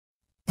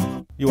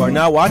You are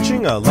now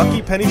watching a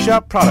Lucky Penny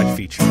Shop product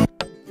feature.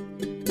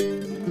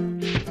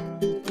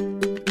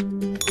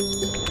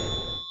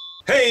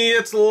 Hey,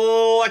 it's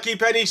Lucky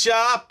Penny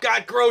Shop.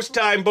 Got gross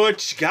time,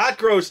 Butch. Got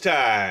gross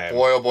time.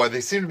 Boy, oh boy,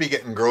 they seem to be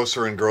getting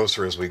grosser and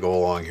grosser as we go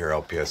along here,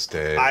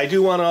 LPS-Dave. I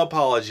do want to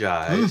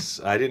apologize.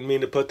 I didn't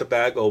mean to put the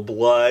bag of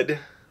blood.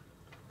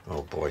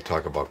 Oh boy,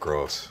 talk about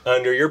gross.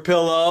 Under your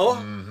pillow.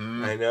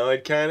 I know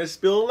it kind of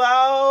spilled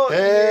out.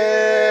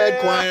 Hey,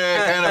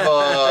 kind of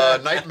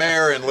a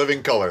nightmare in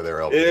living color there,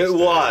 LPS-Dave. It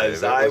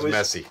was. I was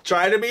messy.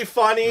 Trying to be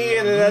funny,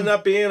 and it ended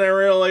up being a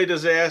really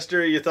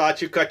disaster. You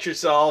thought you cut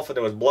yourself, and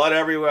there was blood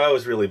everywhere. It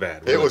was really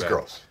bad. It was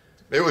gross.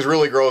 It was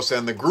really gross,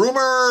 and the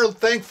groomer,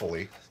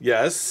 thankfully,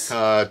 yes,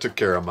 took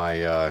care of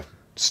my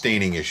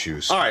staining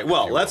issues. All right,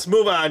 well, let's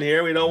move on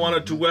here. We don't want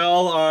to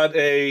dwell on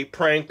a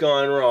prank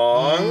gone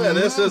wrong. And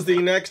this is the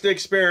next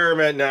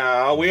experiment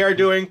now. We are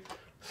doing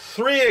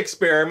 3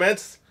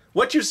 experiments.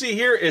 What you see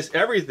here is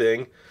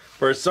everything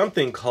for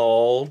something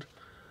called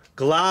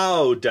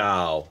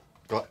Glo-Dow.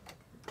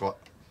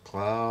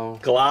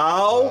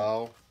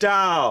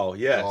 Glo-Dow,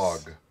 yes.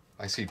 Dog.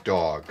 I see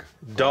dog.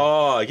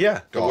 Dog,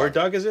 yeah. Dog. The word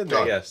dog is in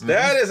there, yes.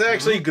 That is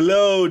actually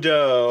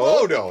Glo-Dow.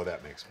 Glo-Dow,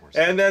 that makes more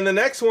sense. And then the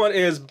next one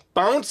is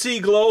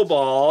Bouncy Glow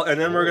Ball,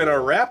 and then we're going to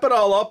wrap it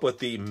all up with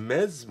the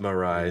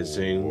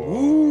Mesmerizing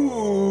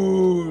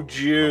Moo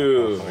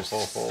juice.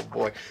 Oh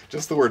boy,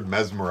 just the word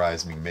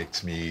mesmerizing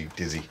makes me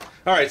dizzy.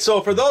 All right,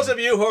 so for those of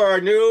you who are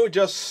new,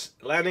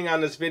 just landing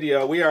on this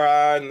video, we are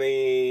on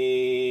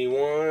the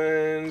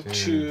 1,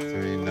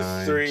 2,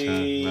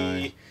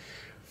 3,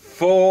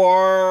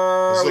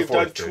 4. We've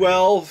done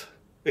 12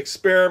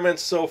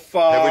 experiments so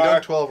far. Have we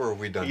done 12 or have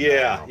we done 9?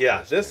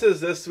 Yeah.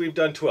 This we've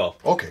done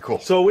 12. Okay, cool.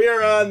 So we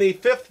are on the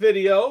 5th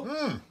video.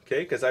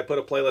 Okay, because I put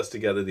a playlist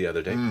together the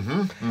other day.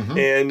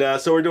 And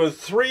so we're doing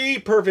 3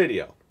 per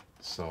video.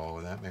 So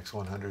that makes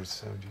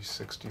 170,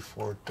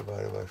 64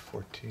 divided by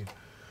 14.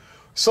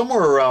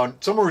 Somewhere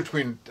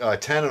between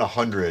 10 and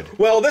 100.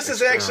 Well, this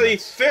is actually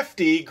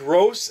 50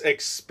 gross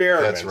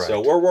experiments. That's right.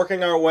 So we're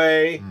working our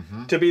way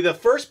to be the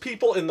first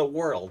people in the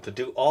world to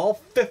do all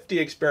 50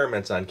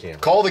 experiments on camera.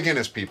 Call the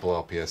Guinness people,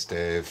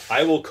 LPS-Dave.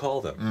 I will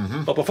call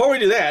them. But before we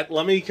do that,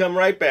 let me come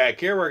right back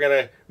here. We're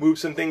going to move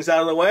some things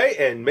out of the way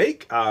and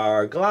make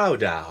our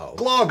Glo-Dow.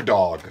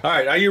 Glog-Dog. All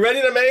right, are you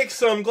ready to make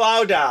some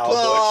Glo-Dow,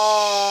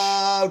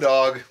 Butch?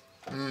 Glog-Dog.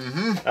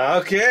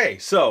 Okay,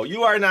 so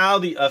you are now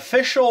the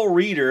official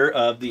reader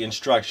of the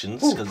instructions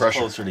because it's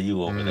closer to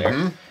you over there.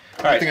 All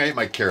right. I think I ate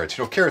my carrots.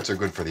 You know, carrots are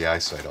good for the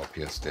eyesight,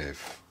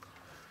 LPS-Dave.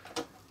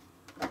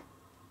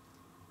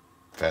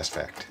 Fast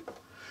fact.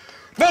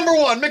 Number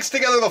 1, mix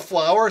together the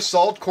flour,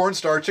 salt,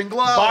 cornstarch, and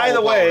Glo-Water. By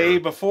the way,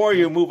 before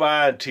you move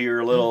on to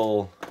your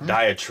little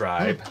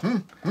diatribe,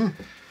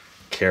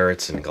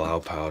 carrots and Glo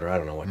powder, I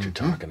don't know what you're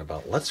talking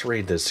about. Let's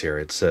read this here.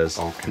 It says,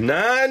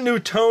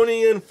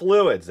 non-Newtonian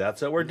fluids.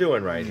 That's what we're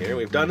doing right here.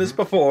 We've done this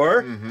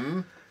before.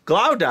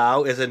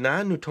 Glo-Dow is a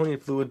non-Newtonian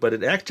fluid, but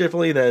it acts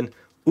differently than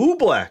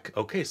Ooblek.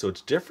 Okay, so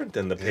it's different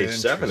than the page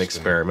 7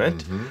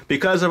 experiment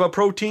because of a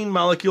protein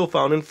molecule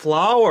found in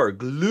flour,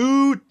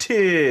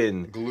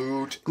 gluten.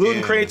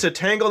 Gluten creates a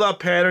tangled up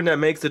pattern that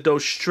makes the dough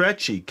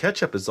stretchy.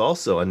 Ketchup is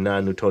also a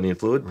non-Newtonian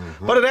fluid,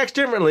 but it acts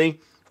differently.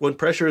 When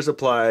pressure is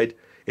applied,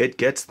 it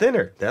gets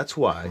thinner. That's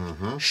why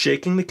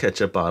shaking the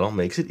ketchup bottle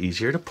makes it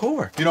easier to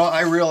pour. You know,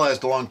 I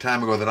realized a long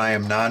time ago that I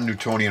am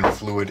non-Newtonian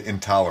fluid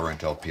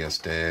intolerant,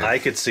 LPS-Dave. I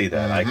could see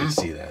that. I could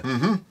see that.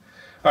 All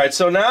right,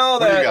 so now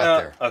what do you got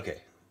there? Okay,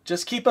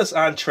 just keep us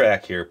on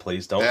track here,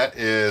 please. Don't. That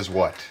is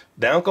what?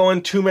 Don't go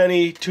in too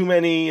many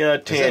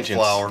tangents. Is that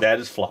flour? That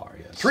is flour,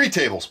 yes. 3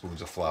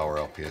 tablespoons of flour,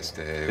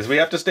 LPS-Dave. Because we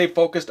have to stay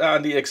focused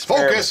on the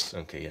experiment. Focus!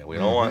 Okay, yeah, we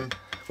don't want...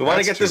 We want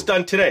to get this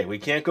done today. We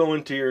can't go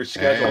into your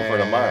schedule for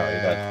tomorrow.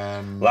 You got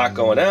a lot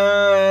going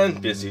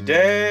on, busy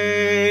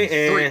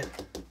day. And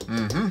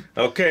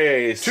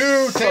okay,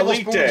 2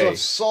 tablespoons of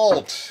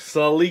salt.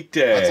 Salite.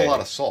 That's a lot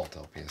of salt,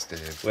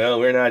 LPS-Dave. Well,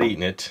 we're not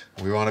eating it.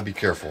 We want to be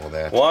careful of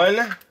that.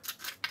 1.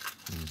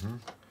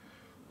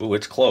 Ooh,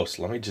 it's close.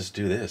 Let me just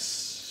do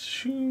this.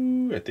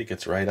 Shoo, I think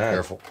it's right on.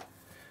 Careful.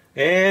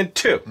 And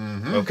 2.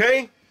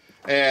 Okay?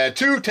 And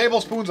 2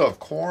 tablespoons of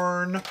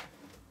corn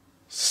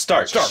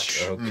starch.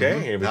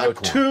 Okay, here we go.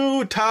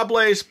 2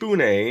 tablespoons.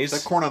 Is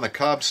that corn on the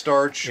cob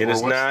starch? It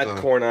is not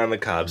corn on the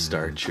cob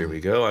starch. Here we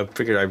go.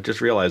 I've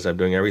just realized I'm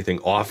doing everything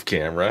off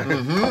camera.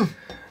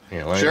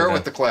 Share it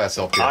with the class,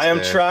 LPS. I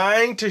am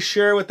trying to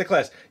share with the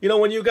class. You know,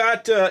 when you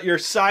got your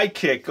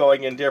sidekick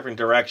going in different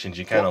directions,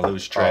 you kind of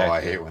lose track. Oh, I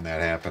hate when that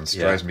happens. It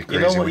drives me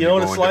crazy. You know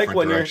what it's like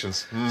when your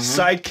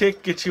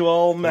sidekick gets you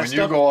all messed up?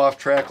 When you go off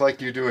track like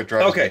you do, it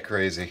drives me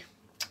crazy.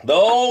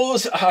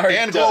 Those are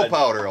and done. Glo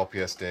powder,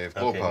 LPS-Dave.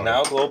 Glo powder.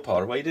 Now Glo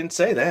powder. Well, you didn't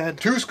say that.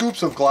 2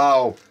 scoops of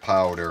Glo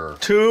powder.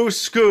 2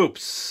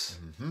 scoops.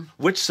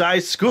 Which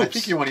size scoops? I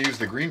think you want to use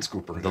the green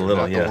scooper. The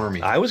little, not the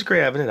wormy. I was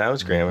grabbing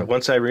it.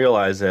 Once I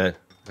realized that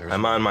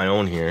I'm on my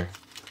own here.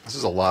 This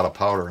is a lot of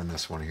powder in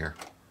this one here.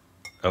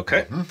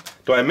 Okay.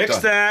 Do I mix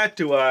Done. that?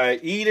 Do I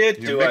eat it?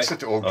 You mix it.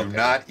 Do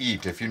not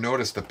eat. If you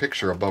notice the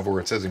picture above where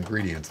it says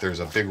ingredients, there's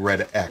a big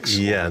red X.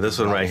 Yeah, this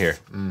one right here.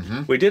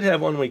 We did have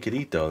one we could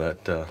eat, though.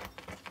 That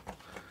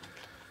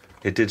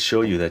it did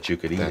show you that you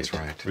could eat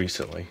it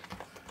recently.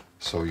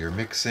 So you're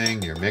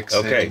mixing,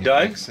 Okay,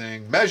 done?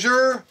 mixing.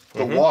 Measure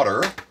the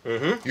water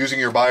using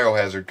your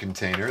biohazard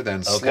container,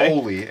 then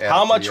slowly add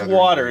How much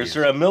water? Is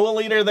there a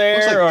milliliter there?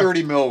 Looks like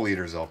 30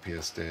 milliliters,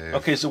 LPS-Dave.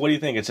 Okay, so what do you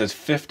think? It says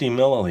 50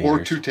 milliliters.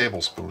 Or 2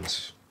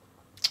 tablespoons.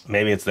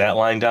 Maybe it's that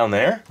line down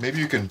there? Maybe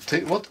you can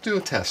take, let's do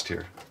a test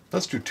here.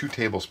 Let's do 2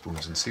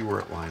 tablespoons and see where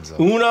it lines up.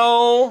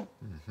 Uno,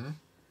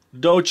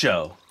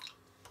 docho.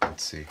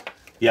 Let's see.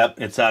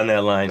 Yep, it's on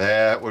that line.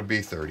 That would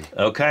be 30.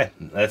 Okay,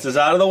 this is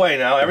out of the way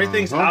now.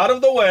 Everything's out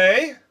of the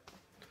way.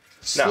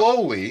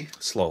 Slowly.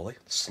 Slowly.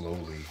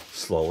 Slowly.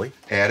 Slowly.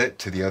 Add it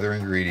to the other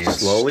ingredients.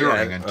 Slowly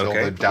Stirring until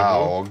the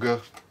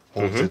dog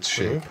holds its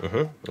shape.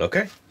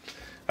 Okay.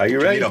 Are you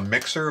Do ready? you need a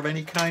mixer of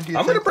any kind, do you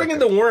I'm going to bring in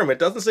the worm. It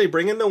doesn't say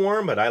bring in the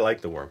worm, but I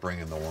like the worm. Bring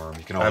in the worm.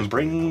 You can always I'm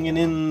bringing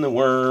in the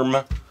worm.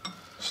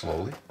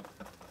 Slowly.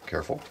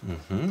 Careful.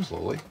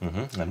 Slowly.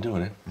 I'm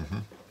doing it.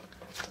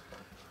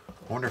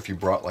 I wonder if you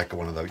brought like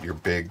one of your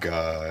big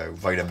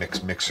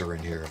Vitamix mixer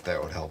in here, if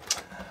that would help.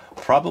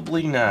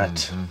 Probably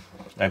not.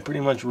 I pretty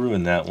much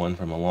ruined that one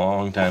from a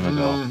long time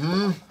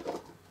ago.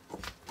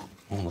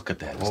 Oh, look at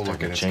that. It's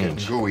starting to change.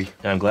 It's getting gooey.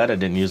 I'm glad I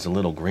didn't use the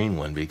little green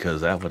one because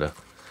that would have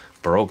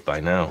broke by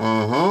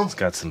now. It's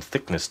got some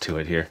thickness to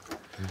it here.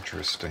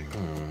 Interesting.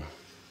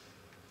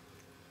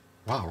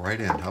 Wow,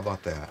 right in. How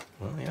about that?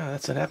 Well, yeah,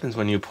 that's what happens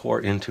when you pour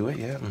into it.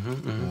 Yeah.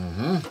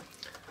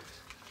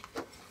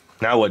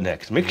 Now what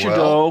next? Mix your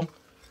dough.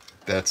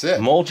 That's it.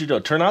 Mold your dough.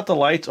 Turn out the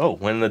lights. Oh,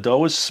 when the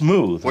dough is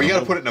smooth. Well, you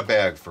got to put it in a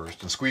bag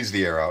first and squeeze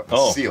the air out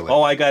and seal it.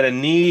 Oh, I got to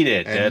knead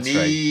it. And That's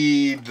right.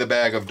 knead the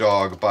bag of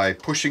dog by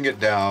pushing it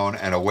down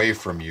and away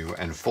from you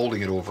and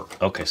folding it over.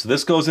 Okay, so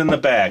this goes in the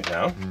bag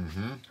now.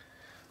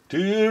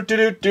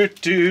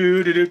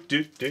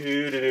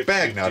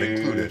 Bag not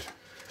included.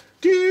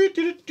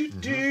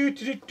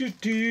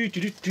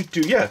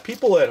 Yeah,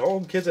 people at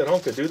home, kids at home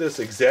could do this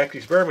exact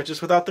experiment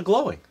just without the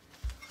glowing.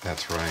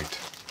 That's right.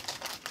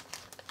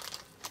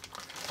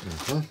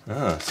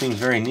 Seems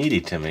very needy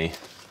to me.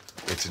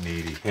 It's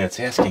needy. Yeah, it's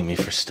asking me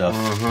for stuff.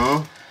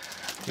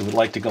 It would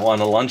like to go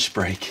on a lunch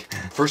break.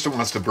 First it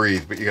wants to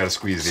breathe, but you got to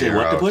squeeze the air Say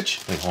what out. to Butch?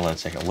 Wait, hold on a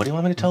second. What do you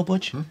want me to tell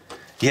Butch?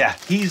 Yeah,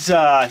 he's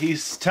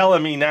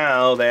telling me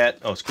now that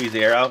squeeze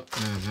the air out.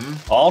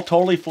 All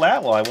totally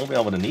flat. Well, I won't be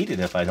able to knead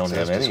it if I don't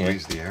have any.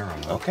 Squeeze the air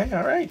out. Okay,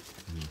 all right.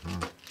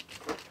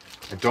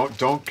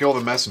 Don't kill the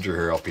messenger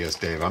here,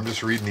 LPS-Dave. I'm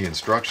just reading the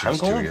instructions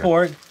to you. I'm going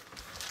for it.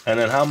 And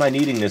then how am I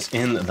kneading this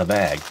in the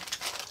bag?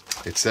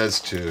 It says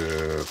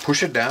to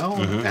push it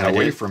down and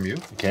away from you.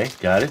 Okay,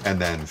 got it.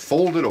 And then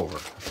fold it over.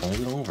 Fold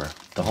it over.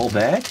 The whole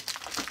bag?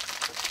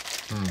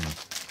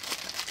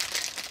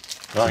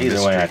 Well,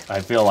 either way,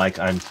 I feel like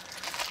I'm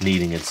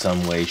kneading it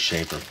some way,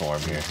 shape, or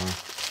form here.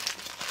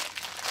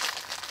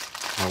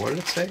 Now, what did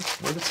it say?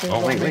 What did it say Oh,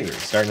 about wait. me?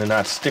 It's starting to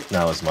not stick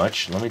now as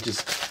much. Let me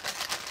just...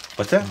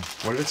 What's that?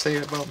 What did it say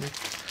about me?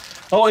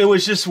 Oh, it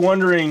was just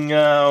wondering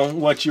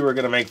what you were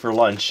going to make for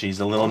lunch. He's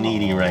a little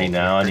needy right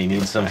now, and he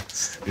needs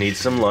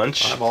some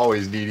lunch. I'm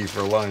always needy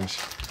for lunch.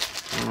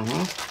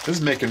 This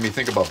is making me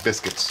think about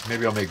biscuits.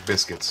 Maybe I'll make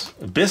biscuits.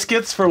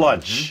 Biscuits for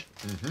lunch.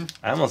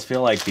 I almost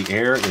feel like the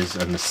air is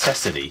a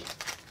necessity.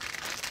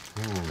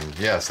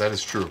 Yes, that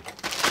is true.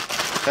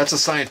 That's a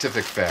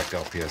scientific fact,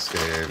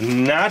 LPS-Dave.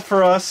 Not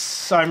for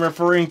us. I'm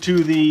referring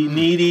to the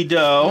needy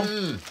dough.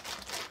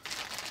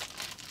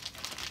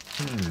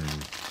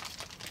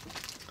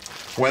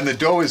 When the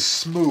dough is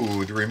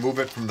smooth, remove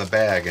it from the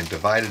bag and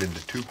divide it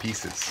into 2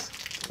 pieces.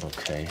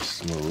 Okay,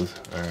 smooth.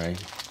 All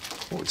right.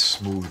 What would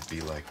smooth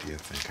be like, do you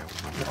think? I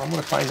wonder. I'm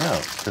going to find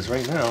out, because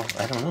right now,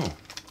 I don't know.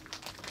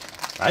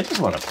 I just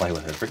want to play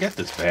with it. Forget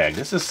this bag.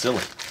 This is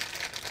silly.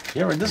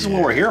 This is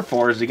what we're here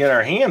for, is to get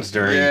our hands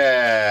dirty.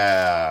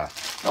 Yeah.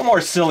 No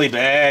more silly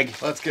bag.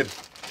 Let's get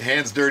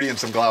hands dirty and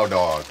some Glow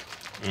Dog.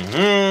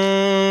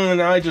 And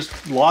now I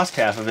just lost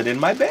half of it in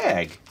my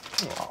bag.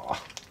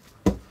 Aw.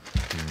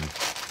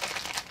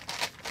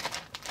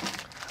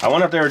 I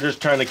wonder if they were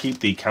just trying to keep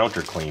the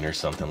counter clean or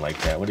something like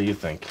that. What do you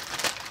think?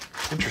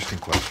 Interesting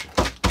question.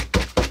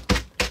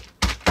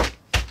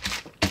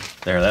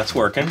 There, that's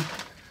working.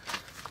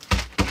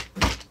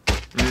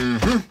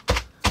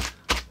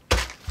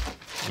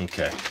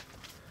 Okay.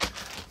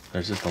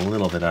 There's just a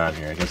little bit on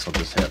here. I guess we'll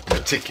just have to...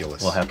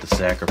 Meticulous. We'll have to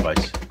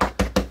sacrifice.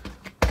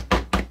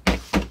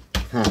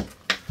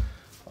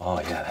 Oh,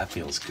 yeah, that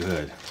feels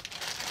good.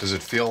 Does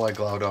it feel like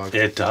Glow Dog?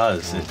 It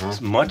does.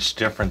 It's much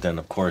different than,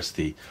 of course,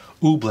 the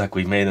Ooblek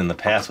we made in the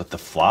past with the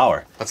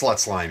flour. That's a lot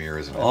slimier,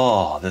 isn't it?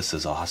 Oh, this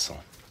is awesome.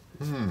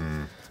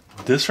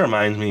 This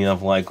reminds me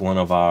of like one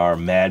of our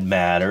Mad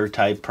Matter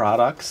type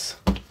products.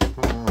 I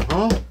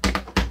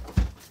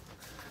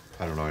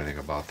don't know anything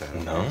about that.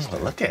 No,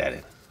 but look at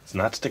it. It's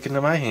not sticking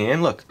to my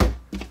hand. Look.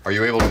 Are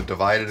you able to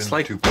divide it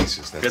into 2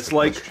 pieces? It's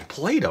like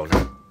Play-Doh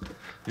now.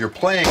 You're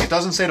playing. It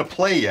doesn't say to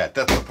play yet.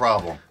 That's the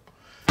problem.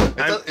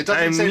 It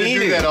doesn't say to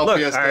do that,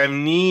 LPS. Look,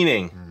 I'm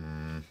kneading.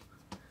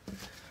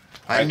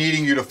 I'm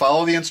needing you to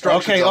follow the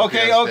instructions.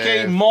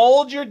 Okay.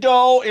 Mold your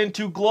dough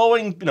into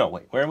glowing. No,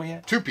 wait. Where are we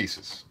at? 2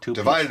 pieces. Two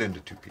Divide pieces. it into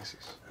 2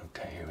 pieces.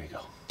 Okay, here we go.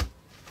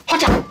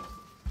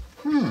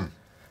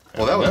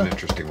 Well, that was an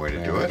interesting way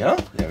to do it.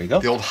 There we go.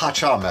 The old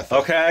ha-cha method.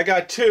 Okay, I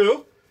got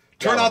 2.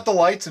 Turn out the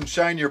lights and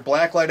shine your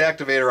black light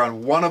activator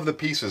on one of the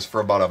pieces for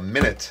about a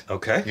minute.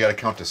 Okay. You got to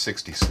count to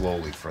 60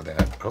 slowly for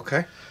that.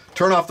 Okay.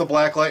 Turn off the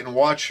black light and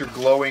watch your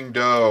glowing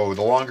dough.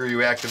 The longer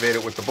you activate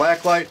it with the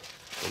black light,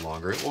 the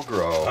longer it will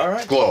grow. All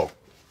right. Glow.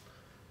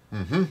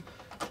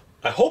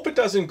 I hope it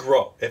doesn't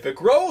grow. If it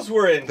grows,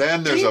 we're in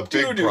Then there's a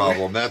big doo-doo.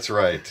 problem. That's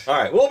right.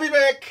 All right, we'll be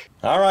back.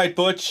 All right,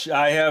 Butch,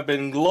 I have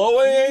been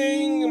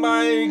glowing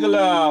my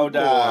glow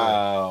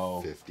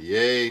dough.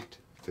 58,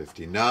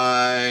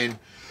 59,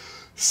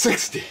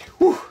 60.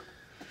 Whew.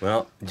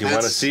 Well, do you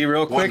want to see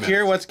real 1 quick here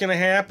minute. what's going to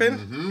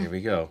happen? Here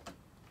we go.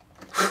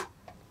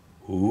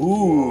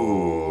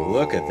 Ooh,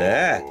 look at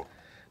that.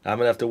 I'm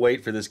going to have to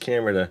wait for this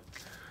camera to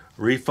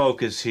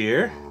refocus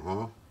here.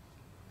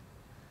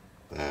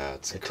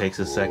 That's It takes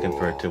a second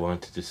for it to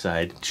want to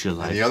decide. Should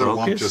I And the other focus?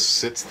 one just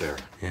sits there.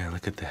 Yeah,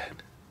 look at that.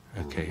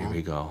 Okay, here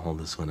we go. I'll hold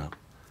this one up.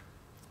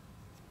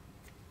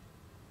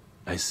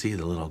 I see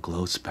the little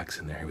glow specks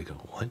in there. Here we go.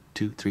 1,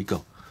 2, 3,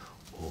 go.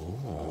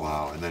 Oh.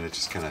 Wow, and then it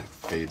just kind of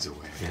fades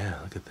away. Yeah,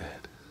 look at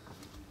that.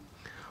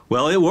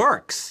 Well, it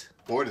works.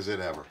 Boy, does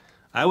it ever.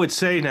 I would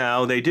say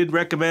now, they did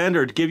recommend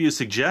or give you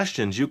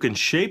suggestions. You can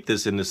shape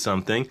this into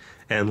something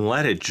and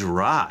let it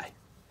dry.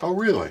 Oh,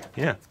 really?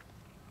 Yeah.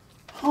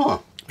 Huh.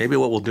 Maybe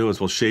what we'll do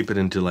is we'll shape it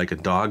into like a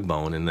dog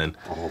bone, and then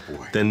Oh,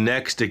 boy. the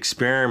next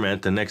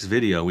experiment, the next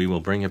video, we will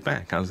bring it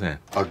back. How's that?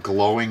 A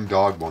glowing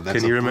dog bone. That's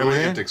Can you a remember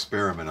brilliant that?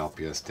 experiment,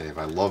 LPS-Dave.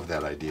 I love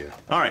that idea.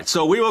 All right,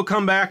 so we will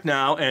come back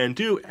now and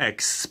do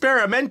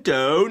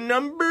experimento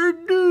number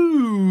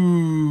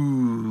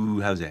 2.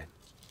 How's that?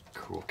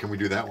 Cool. Can we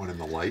do that one in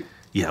the light?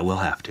 Yeah, we'll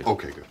have to.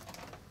 Okay, good.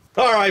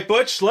 All right,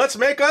 Butch, let's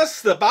make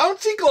us the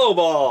bouncy glow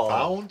ball.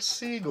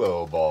 Bouncy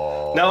glow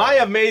ball. Now, I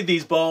have made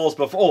these balls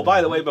before. Oh,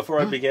 by the way,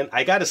 before I begin,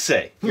 I got to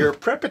say, your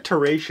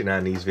preparation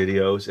on these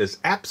videos is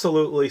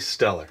absolutely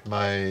stellar.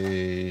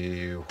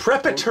 My...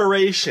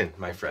 Preparation,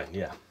 my friend,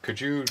 yeah.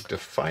 Could you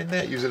define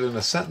that? Use it in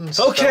a sentence?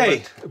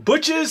 Okay, Spell it?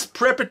 Butch's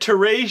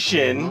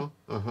preparation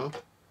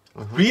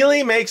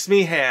really makes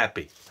me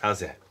happy. How's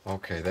that?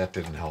 Okay, that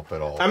didn't help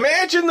at all.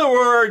 Imagine the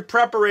word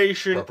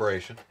preparation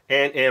Preparation.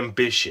 and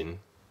ambition.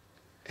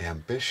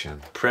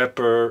 Ambition.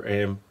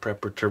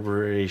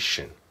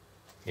 Preparation.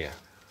 Yeah.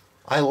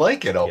 I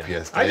like it, yeah.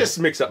 LPS. I just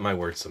mix up my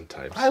words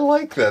sometimes. I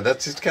like that.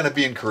 That's just kind of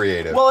being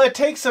creative. Well, it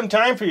takes some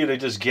time for you to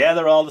just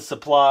gather all the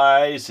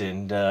supplies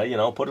and, you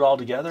know, put it all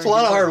together. It's a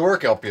lot of hard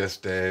work,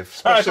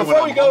 LPS-Dave. All right, especially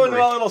before when we I'm go hungry.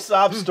 into a little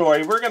sob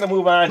story, we're going to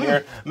move on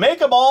here.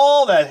 Make a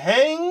ball that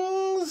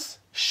hangs,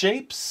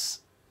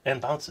 shapes,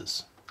 and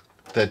bounces.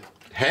 That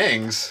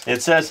hangs.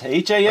 It says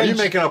H-A-N. Are you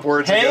making up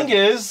words Hang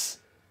again? is...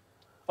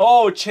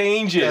 Oh,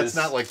 changes. That's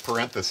not like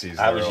parentheses.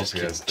 I there, was just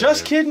kidding. LPS-Dave.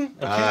 Just kidding.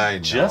 Okay. I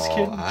know. Just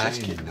kidding. I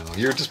Just kidding. know.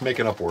 You're just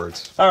making up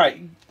words. All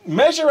right.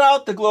 Measure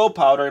out the glow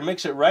powder and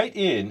mix it right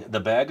in the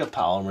bag of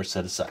polymer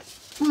set aside.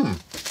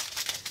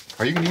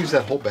 Are you going to use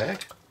that whole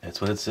bag?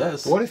 That's what it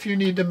says. What if you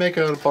need to make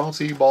a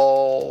bouncy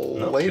ball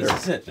No, later?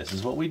 This is it. This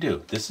is what we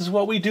do. This is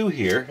what we do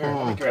here. Here,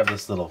 let me grab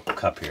this little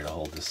cup here to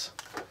hold this.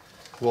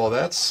 Well,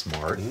 that's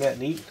smart. Isn't that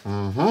neat?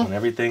 When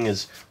everything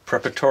is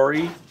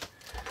preparatory.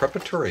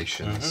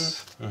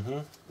 Preparations. I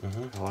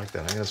like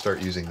that. I'm going to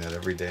start using that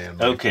every day. On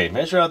my... Okay,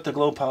 measure out the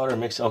glow powder and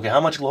mix. Okay, how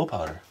much glow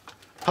powder?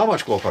 How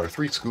much glow powder?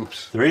 3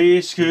 scoops.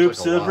 3 scoops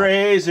like a of lot.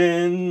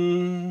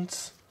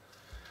 raisins.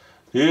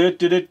 Zwei.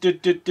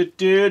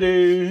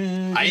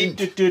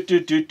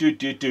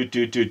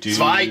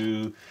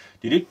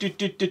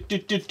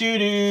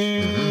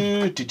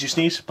 Did you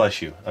sneeze?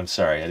 Bless you. I'm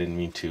sorry. I didn't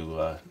mean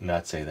to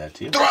not say that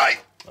to you. 3.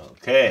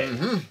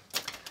 Okay.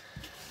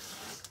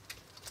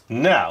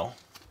 Now,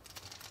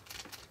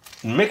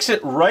 mix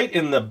it right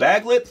in the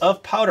baglet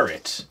of powder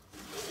it.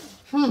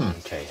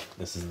 Okay,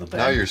 this is the bag.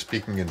 Now you're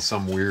speaking in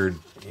some weird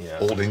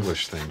old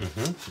English thing.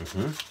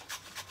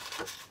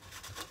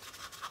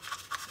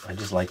 I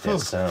just like that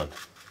sound.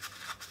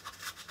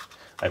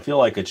 I feel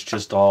like it's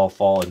just all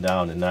falling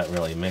down and not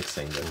really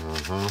mixing.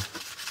 But...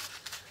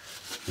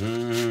 Maybe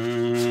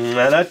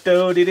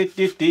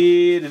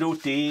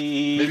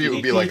it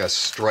would be like a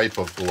stripe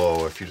of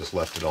glow if you just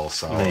left it all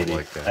solid Maybe.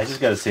 like that. I just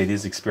got to say,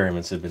 these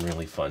experiments have been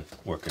really fun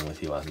working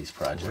with you on these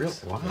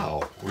projects.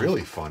 Wow,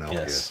 really fun, LPS,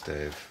 Yes.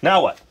 Dave.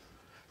 Now what?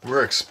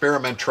 We're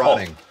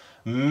experimentroning.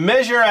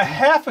 Measure a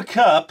half a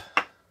cup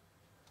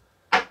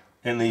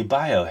in the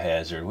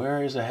biohazard.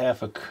 Where is a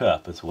half a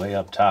cup? It's way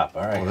up top.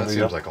 All right, Oh, here that we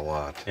seems go. like a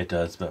lot. It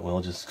does, but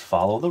we'll just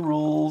follow the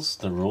rules.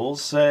 The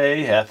rules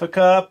say half a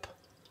cup.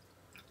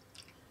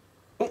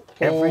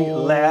 Every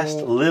last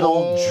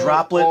little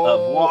droplet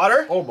of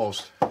water.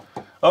 Almost.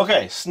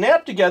 Okay,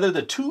 snap together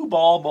the 2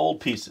 ball mold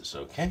pieces,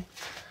 okay?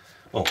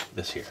 Oh,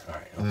 this here. All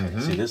right, okay.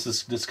 See,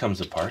 this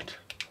comes apart.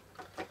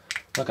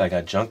 Look, I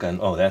got junk on.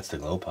 Oh, that's the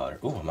glow powder.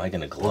 Oh, am I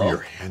going to glow? Oh, your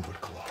hand would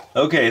glow.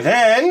 Okay,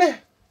 then,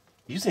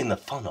 using the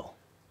funnel,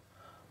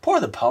 pour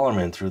the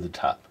polymer in through the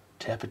top.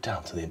 Tap it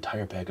down so the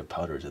entire bag of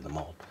powder is in the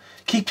mold.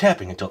 Keep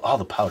tapping until all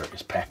the powder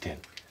is packed in.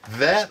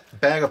 That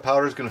bag of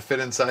powder is going to fit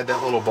inside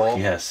that little ball?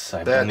 Yes,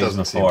 I've that done these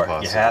doesn't before. seem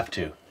possible. You have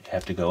to. You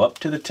have to go up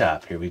to the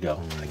top. Here we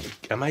go.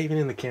 Am I even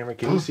in the camera?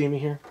 Can you see me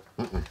here?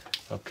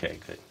 Okay,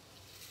 good.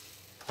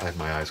 I have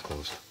my eyes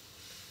closed.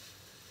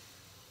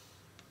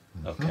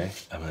 Okay,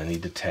 I'm going to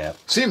need to tap.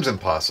 Seems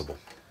impossible.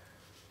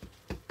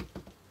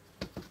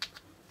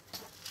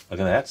 Look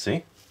at that,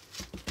 see?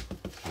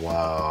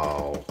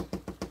 Wow.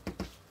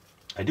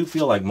 I do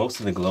feel like most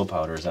of the glow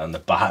powder is on the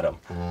bottom.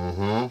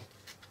 Mm-hmm.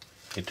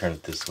 You turn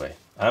it this way.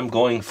 I'm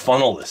going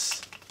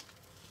funnelless.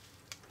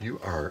 You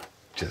are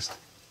just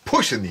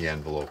pushing the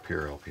envelope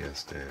here,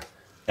 LPS-Dave.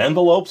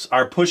 Envelopes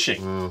are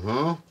pushing.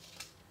 Mm-hmm.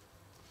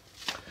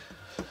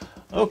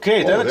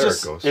 Okay, then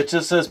it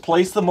just says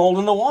place the mold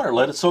in the water.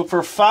 Let it soak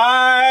for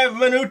 5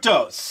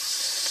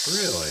 minutos.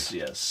 Really?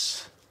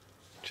 Yes.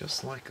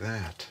 Just like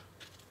that.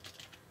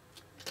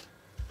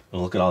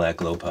 Well, look at all that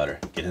glow powder.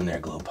 Get in there,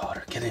 glow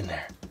powder. Get in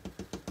there.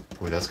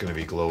 Boy, that's going to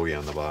be glowy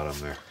on the bottom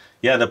there.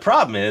 Yeah, the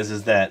problem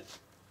is that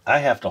I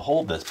have to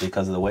hold this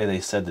because of the way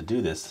they said to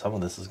do this. Some of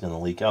this is going to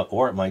leak out,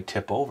 or it might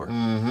tip over.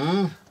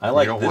 Mm-hmm. I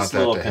like this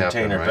little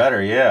container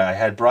better. Yeah, I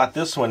had brought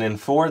this one in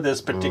for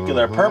this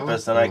particular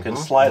purpose, and I could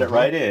slide it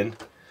right in.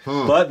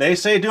 But they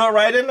say do it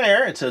right in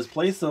there. It says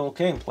place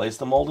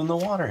the mold in the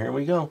water. Here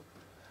we go.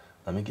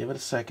 Let me give it a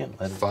second.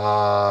 Let it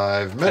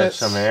 5 minutes.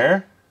 catch some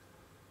air.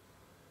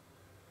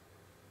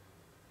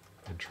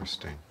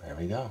 Interesting. There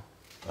we go.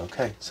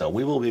 Okay, so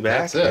we will be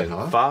back in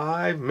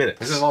 5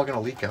 minutes. Is it all going to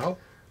leak out?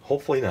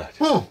 Hopefully not.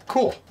 Oh,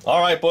 cool. All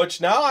right,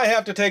 Butch. Now I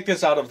have to take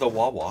this out of the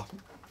Wawa.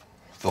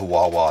 The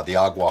Wawa, the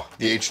agua,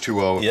 the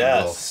H2O.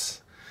 Yes.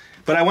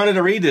 But I wanted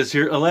to read this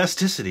here.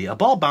 Elasticity. A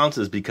ball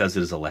bounces because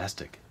it is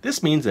elastic.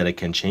 This means that it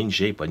can change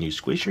shape when you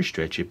squish or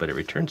stretch it, but it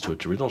returns to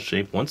its original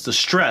shape once the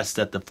stress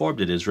that deformed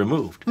it is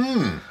removed.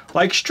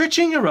 Like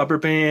stretching a rubber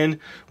band,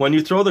 when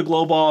you throw the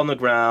glow ball on the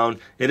ground,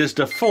 it is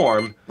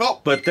deformed,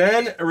 but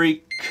then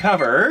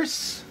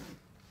recovers.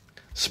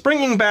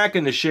 Springing back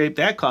into shape,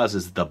 that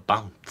causes the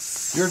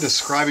bounce. You're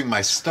describing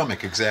my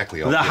stomach exactly.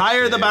 The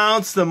higher the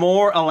bounce, the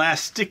more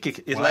elastic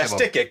it is.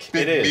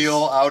 Big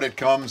meal, out it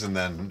comes, and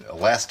then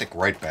elastic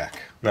right back.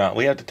 Now,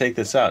 we have to take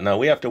this out. Now,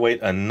 we have to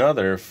wait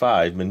another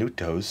 5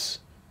 minutos.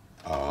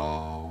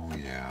 Oh,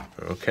 yeah.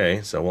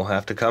 Okay, so we'll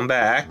have to come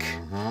back.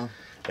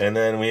 And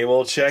then we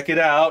will check it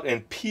out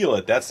and peel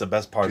it. That's the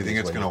best part. Do you think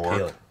it's going to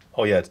work?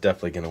 Oh, yeah, it's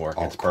definitely going to work.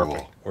 Oh, it's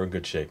perfect. We're in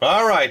good shape.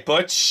 All right,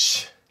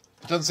 Butch.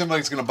 It doesn't seem like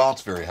it's going to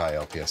bounce very high,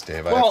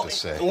 LPS-Dave, I have to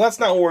say. Let's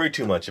not worry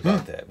too much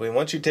about that.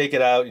 Once you take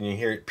it out and you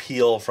hear it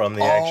peel from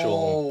the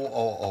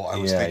actual... I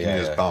was thinking you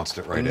just bounced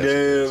it right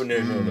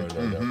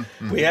No.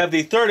 We have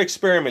the third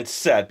experiment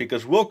set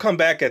because we'll come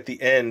back at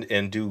the end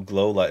and do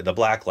glow light, the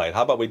black light.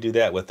 How about we do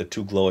that with the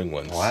 2 glowing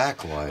ones?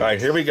 Black light. All right,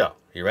 here we go.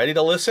 You ready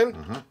to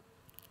listen?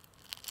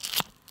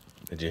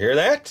 Did you hear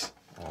that?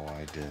 Oh,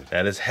 I did.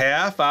 That is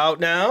half out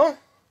now.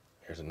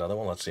 Here's another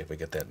one. Let's see if we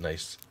get that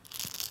nice...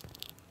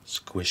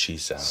 squishy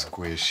sound.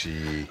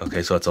 Squishy.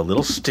 Okay, so it's a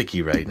little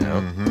sticky right now.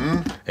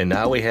 And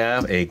now we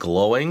have a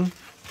glowing,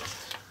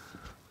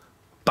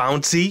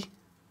 bouncy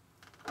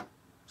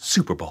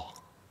Super Ball.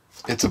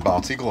 It's a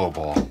bouncy glow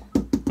ball.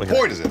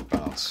 Boy, does it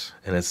bounce.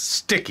 And it's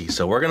sticky,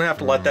 so we're going to have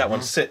to let that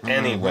one sit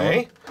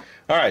anyway.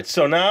 All right,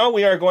 so now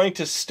we are going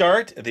to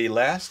start the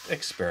last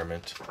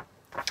experiment.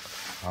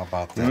 How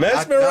about that?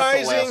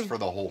 Mesmerizing. Not the last for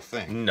the whole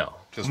thing. No.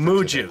 Just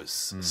Moo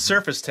juice.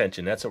 Surface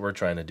tension. That's what we're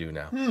trying to do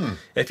now.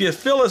 If you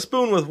fill a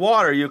spoon with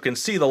water, you can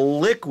see the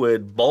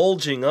liquid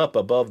bulging up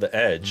above the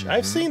edge.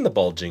 I've seen the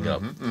bulging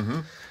up.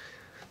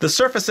 The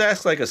surface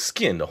acts like a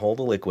skin to hold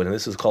the liquid, and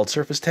this is called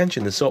surface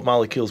tension. The soap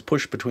molecules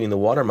push between the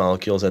water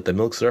molecules at the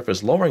milk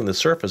surface, lowering the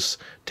surface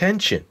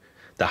tension.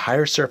 The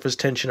higher surface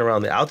tension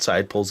around the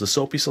outside pulls the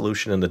soapy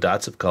solution and the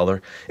dots of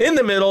color in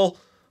the middle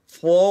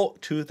flow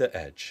to the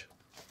edge.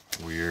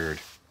 Weird.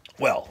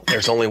 Well,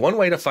 there's only one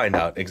way to find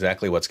out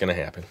exactly what's going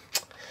to happen.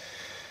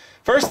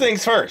 First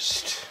things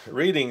first,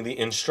 reading the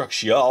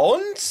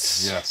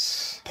instructions.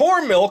 Yes.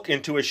 Pour milk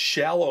into a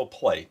shallow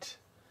plate,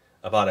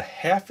 about a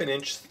 ½ an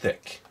inch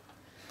thick.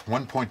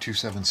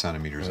 1.27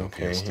 centimeters,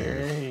 LPS-Dave.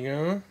 There you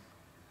go.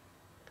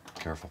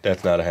 Careful.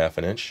 That's not a ½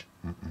 an inch.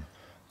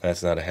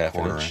 That's not a ½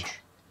 an inch.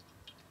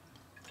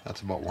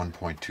 That's about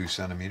 1.2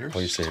 centimeters. What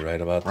do you say, right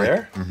about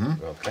there?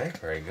 Okay,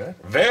 very good.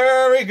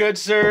 Very good,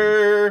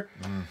 sir.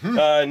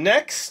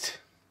 Next,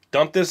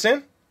 dump this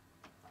in.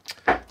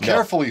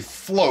 Carefully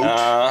float. 4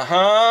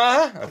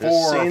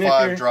 or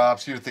 5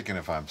 drops. You're thinking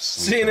if I'm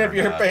sleeping seeing if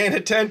you're paying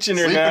attention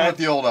or not. Sleeping with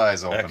the old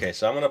eyes open. Okay,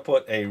 so I'm going to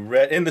put a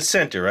red in the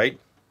center, right?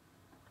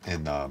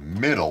 In the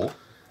middle.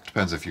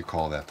 Depends if you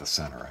call that the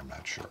center. I'm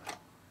not sure.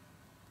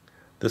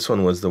 This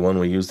one was the one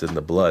we used in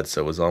the blood,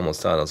 so it was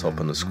almost out. I was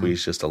hoping to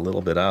squeeze just a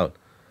little bit out.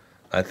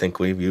 I think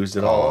we've used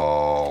it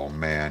all. Oh,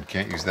 man.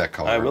 Can't use that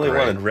color. I really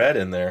wanted red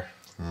in there.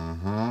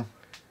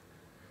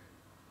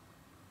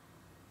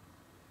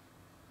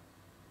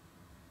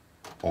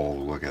 Oh,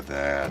 look at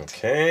that.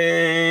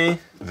 Okay.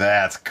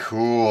 That's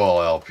cool,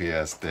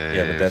 LPS-Dave.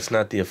 Yeah, but that's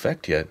not the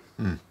effect yet.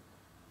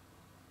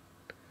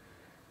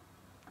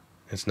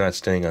 It's not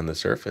staying on the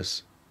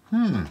surface.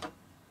 I'm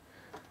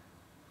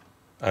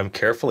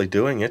carefully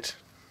doing it.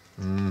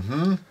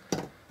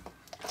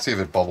 See if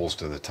it bubbles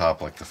to the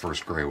top like the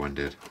first gray one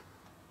did.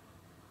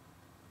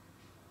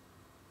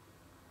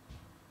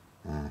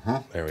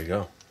 There we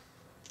go.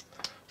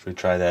 Should we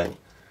try that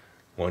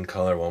one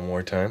color one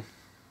more time?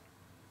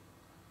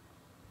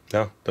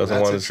 No, doesn't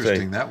want to That's stay.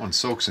 interesting. That one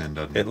soaks in,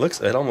 doesn't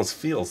it? It almost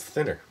feels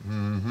thinner.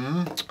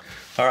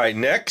 All right,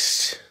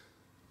 next.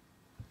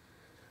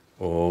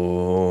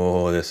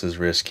 Oh, this is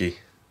risky.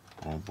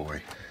 Oh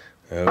boy.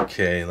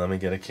 Okay, let me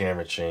get a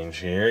camera change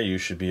here. You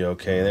should be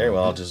okay there.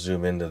 Well, I'll just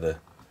zoom into the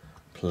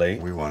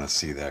plate. We want to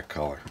see that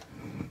color.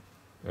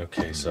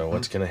 Okay, so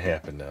what's going to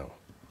happen now?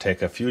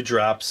 Take a few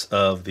drops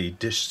of the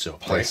dish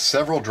soap. Place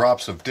several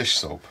drops of dish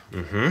soap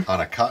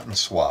on a cotton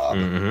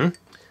swab.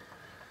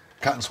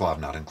 Cotton swab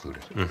not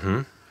included.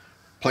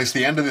 Place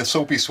the end of the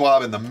soapy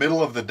swab in the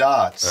middle of the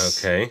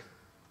dots. Okay.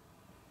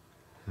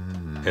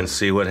 And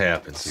see what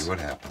happens. See what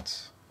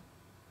happens.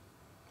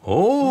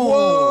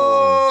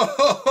 Oh!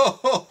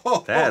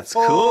 Whoa! That's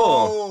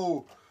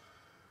cool.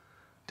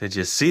 Did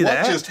you see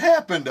that? What just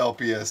happened,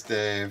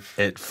 LPS-Dave?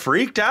 It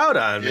freaked out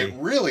on me. It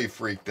really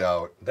freaked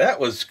out. That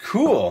was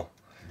cool.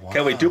 Wow.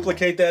 Can we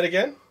duplicate that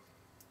again?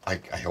 I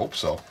hope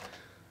so.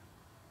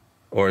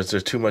 Or is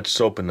there too much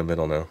soap in the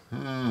middle now?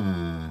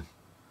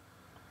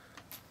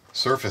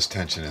 Surface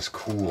tension is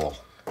cool.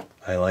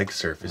 I like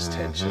surface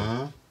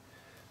tension.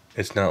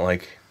 It's not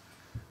like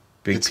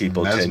big It's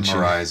people tension.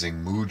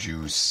 mesmerizing moo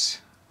juice.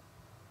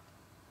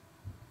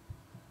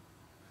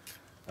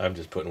 I'm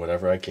just putting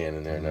whatever I can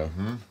in there now.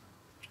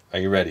 Are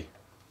you ready?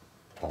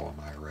 Oh, am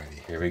I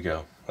ready? Here we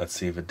go. Let's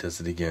see if it does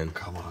it again.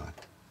 Come on.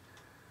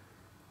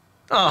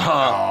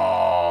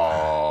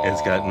 Oh!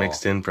 It's got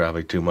mixed in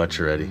probably too much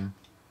already.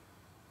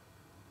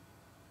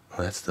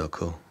 Oh, that's still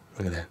cool.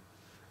 Look at that.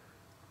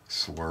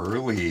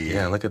 Swirly.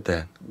 Yeah, look at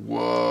that.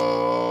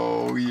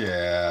 Whoa,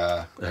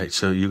 yeah. All right,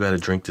 so you got to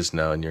drink this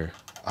now in your...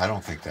 I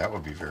don't think that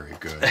would be very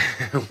good.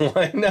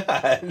 Why not?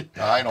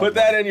 I don't Put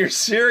that in your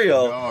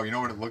cereal. No, you know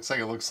what it looks like?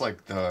 It looks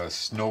like the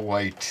Snow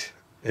White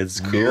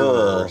It's mirror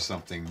cool. or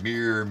something.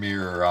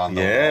 Mirror on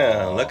the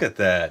Yeah, wall. look at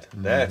that.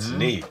 That's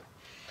neat.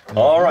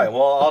 All right,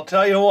 well, I'll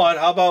tell you what.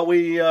 How about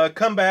we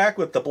come back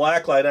with the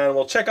black light on?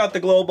 We'll check out the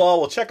glow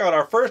ball. We'll check out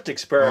our first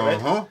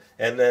experiment,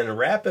 and then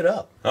wrap it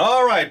up.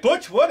 All right,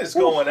 Butch, what is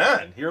going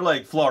on? You're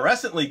like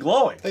fluorescently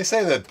glowing. They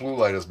say that blue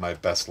light is my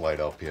best light,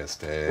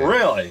 LPS-Dave.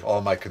 Really?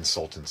 All my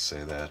consultants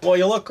say that. Well,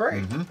 you look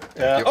great.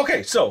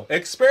 Okay, so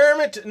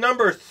experiment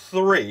number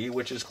 3,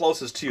 which is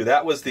closest to you,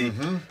 that was the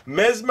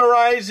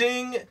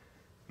Mesmerizing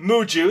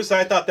Moo juice.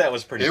 I thought that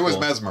was pretty cool. It was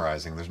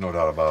mesmerizing. There's no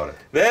doubt about it.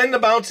 Then the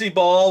bouncy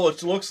ball,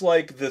 which looks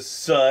like the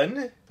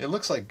sun. It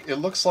looks like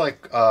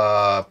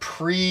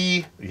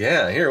pre.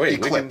 Yeah, here, wait.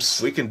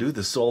 Eclipse. We can do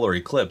the solar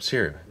eclipse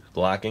here.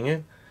 Blocking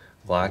it,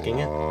 blocking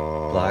it,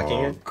 blocking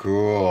it.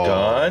 Cool.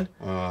 Done.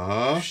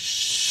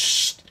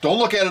 Shh. Don't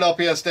look at it,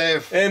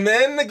 LPS-Dave. And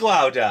then the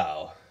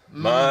Glo-Water.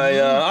 My,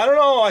 I don't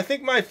know. I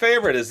think my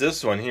favorite is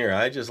this one here.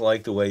 I just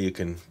like the way you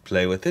can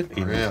play with it.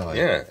 Really?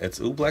 Yeah, it's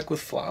Ooblek with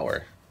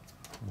flour.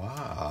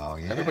 Wow,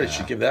 yeah. Everybody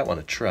should give that one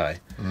a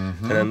try.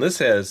 And then this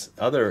has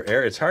other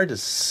air. It's hard to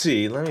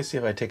see. Let me see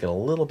if I take it a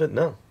little bit.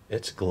 No,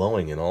 it's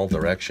glowing in all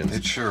directions.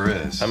 It sure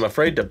is. I'm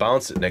afraid to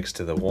bounce it next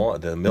to the wall,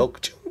 the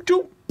milk.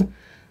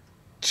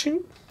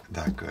 Ching.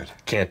 Not good.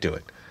 Can't do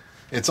it.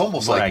 It's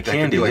almost But I like that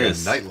can could be do like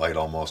this. a nightlight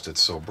almost.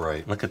 It's so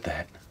bright. Look at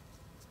that.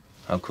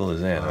 How cool is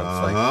that?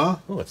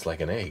 It's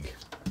like an egg.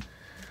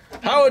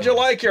 How would you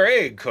like your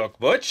egg cooked,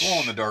 Butch?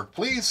 Glow in the dark,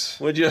 please.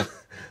 Would you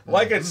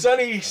like it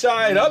sunny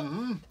side up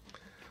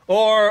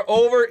or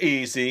over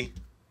easy?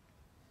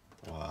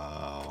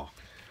 Wow.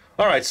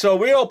 All right, so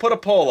we'll put a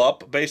poll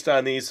up based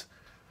on these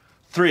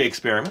 3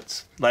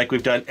 experiments, like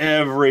we've done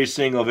every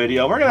single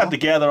video. We're going to have to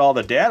gather all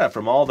the data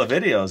from all the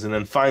videos and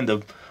then find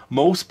the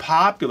most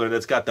popular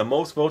that's got the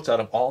most votes out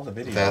of all the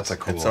videos. That's a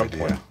cool at some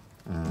idea.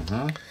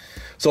 point.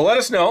 So let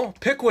us know.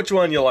 Pick which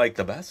one you like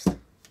the best.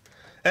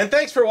 And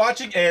thanks for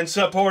watching and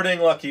supporting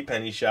Lucky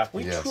Penny Shop.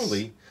 We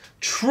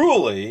truly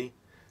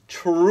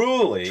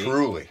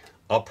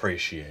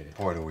appreciate it.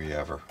 Boy, do we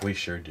ever. We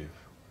sure do.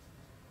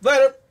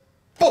 Later.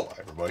 Bye,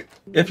 everybody.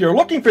 If you're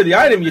looking for the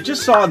item you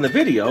just saw in the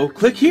video,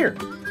 click here.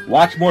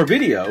 Watch more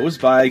videos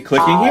by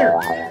clicking here.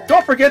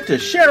 Don't forget to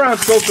share on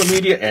social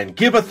media and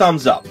give a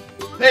thumbs up.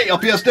 Hey,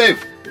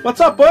 LPS-Dave. What's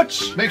up,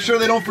 Butch? Make sure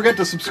they don't forget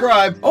to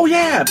subscribe. Oh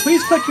yeah,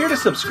 please click here to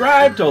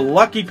subscribe to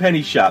Lucky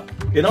Penny Shop.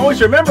 And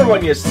always remember,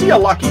 when you see a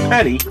lucky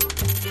penny,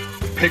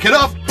 Pick it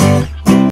up.